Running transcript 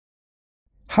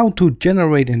How to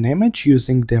generate an image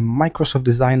using the Microsoft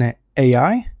Designer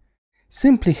AI?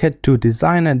 Simply head to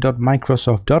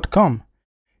designer.microsoft.com.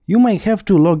 You may have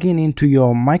to log in into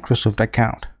your Microsoft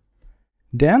account.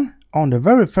 Then, on the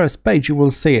very first page you will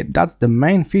see it. That's the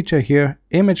main feature here,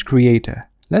 Image Creator.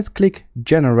 Let's click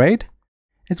Generate.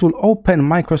 It will open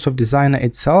Microsoft Designer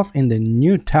itself in the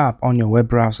new tab on your web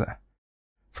browser.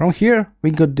 From here,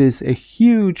 we got this a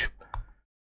huge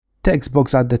text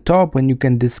box at the top when you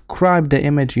can describe the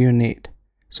image you need.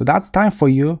 So that's time for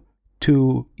you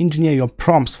to engineer your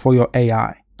prompts for your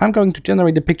AI. I'm going to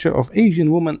generate a picture of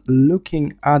Asian woman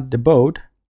looking at the boat.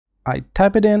 I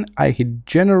type it in, I hit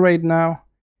generate now,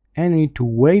 and you need to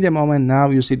wait a moment. Now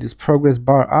you see this progress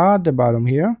bar at the bottom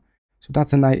here. So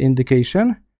that's a nice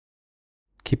indication.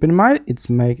 Keep in mind, it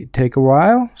may take a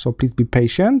while, so please be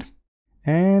patient.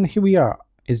 And here we are.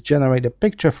 It's generated a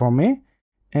picture for me.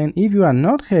 And if you are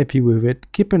not happy with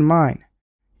it, keep in mind,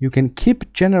 you can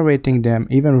keep generating them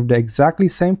even with the exactly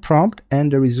same prompt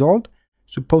and the result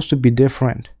supposed to be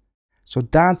different. So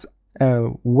that's a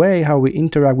way how we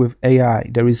interact with AI.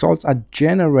 The results are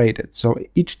generated. So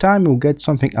each time you'll get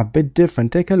something a bit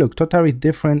different. Take a look, totally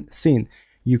different scene.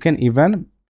 You can even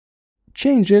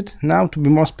change it now to be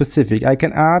more specific. I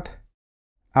can add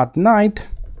at night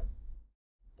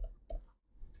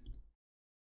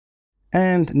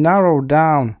and narrow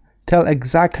down, tell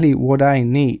exactly what I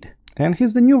need. And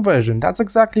here's the new version. That's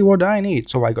exactly what I need.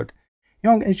 So I got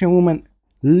young Asian woman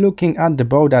looking at the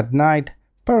boat at night.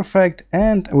 Perfect.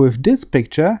 And with this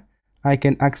picture, I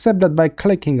can accept that by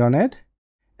clicking on it.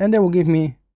 And they will give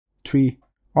me three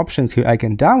options here. I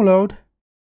can download,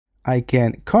 I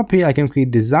can copy, I can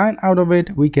create design out of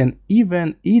it. We can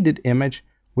even edit image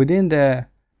within the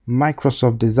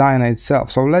Microsoft Designer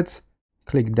itself. So let's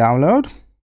click download.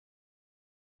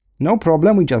 No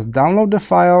problem, we just download the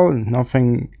file,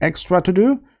 nothing extra to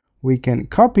do. We can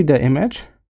copy the image.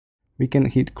 We can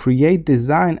hit create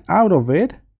design out of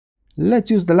it.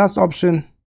 Let's use the last option.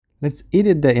 Let's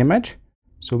edit the image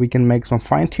so we can make some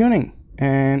fine tuning.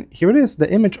 And here it is,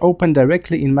 the image opened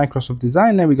directly in Microsoft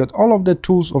Designer. We got all of the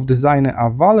tools of Designer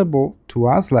available to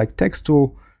us, like text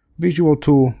tool, visual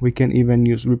tool. We can even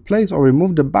use replace or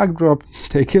remove the backdrop.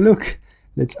 Take a look.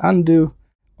 Let's undo.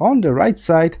 On the right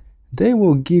side, they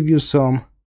will give you some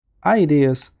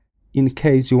ideas in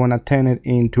case you want to turn it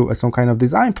into some kind of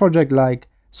design project like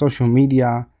social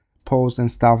media posts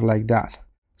and stuff like that.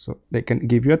 So they can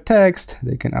give you a text,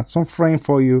 they can add some frame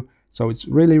for you. So it's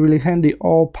really handy,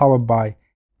 all powered by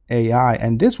AI.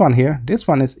 And this one here, this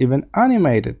one is even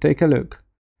animated. Take a look.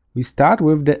 We start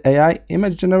with the AI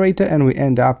image generator and we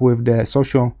end up with the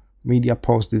social media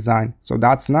post design. So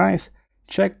that's nice.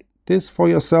 Check this for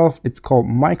yourself. It's called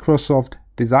Microsoft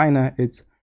Designer. It's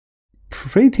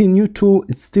pretty new tool.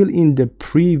 It's still in the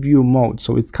preview mode,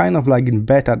 so it's kind of like in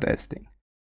beta testing.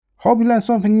 Hope you learned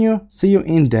something new. See you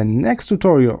in the next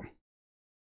tutorial.